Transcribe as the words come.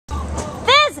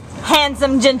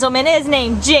handsome gentleman is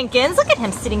named Jenkins. Look at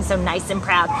him sitting so nice and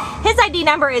proud. His ID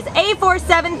number is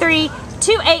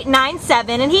A4732897,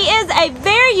 and he is a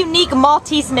very unique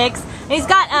Maltese mix. And he's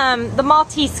got the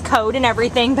Maltese coat and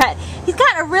everything, but he's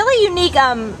got a really unique,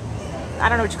 I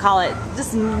don't know what you call it,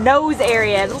 just nose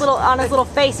area, little on his little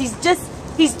face. He's just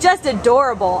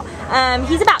adorable.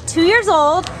 He's about 2 years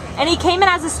old, and he came in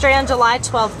as a stray on July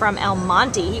 12th from El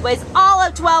Monte. He weighs all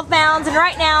of 12 pounds, and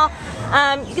right now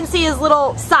you can see his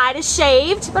little side is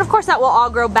shaved, but of course that will all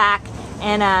grow back,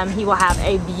 and he will have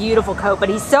a beautiful coat. But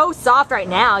he's so soft right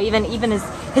now, even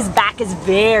his back is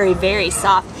very, very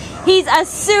soft. He's a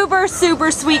super,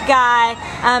 super sweet guy,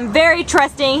 very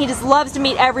trusting. He just loves to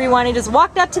meet everyone. He just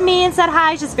walked up to me and said hi.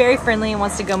 He's just very friendly and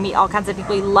wants to go meet all kinds of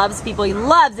people. He loves people. He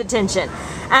loves attention.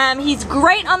 He's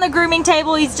great on the grooming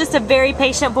table. He's just a very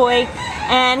patient boy,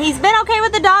 and he's been okay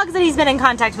with the dogs that he's been in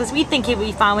contact with. We think he would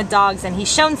be fine with dogs, and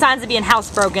he's shown signs of being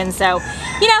housebroken, so,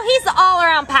 you know, he's the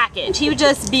all-around package. He would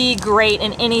just be great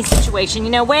in any situation. You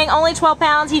know, weighing only 12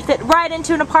 pounds, he'd fit right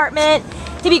into an apartment.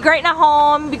 He'd be great in a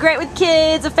home. He'd be great with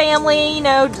kids, a family, you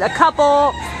know, a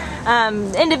couple,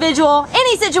 individual,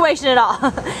 any situation at all.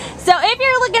 So if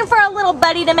you're looking for a little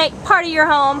buddy to make part of your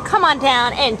home, come on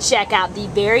down and check out the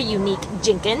very unique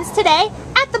Jenkins today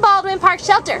at the Baldwin Park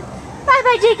Shelter.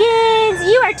 Bye-bye, Jenkins.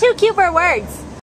 You are too cute for words.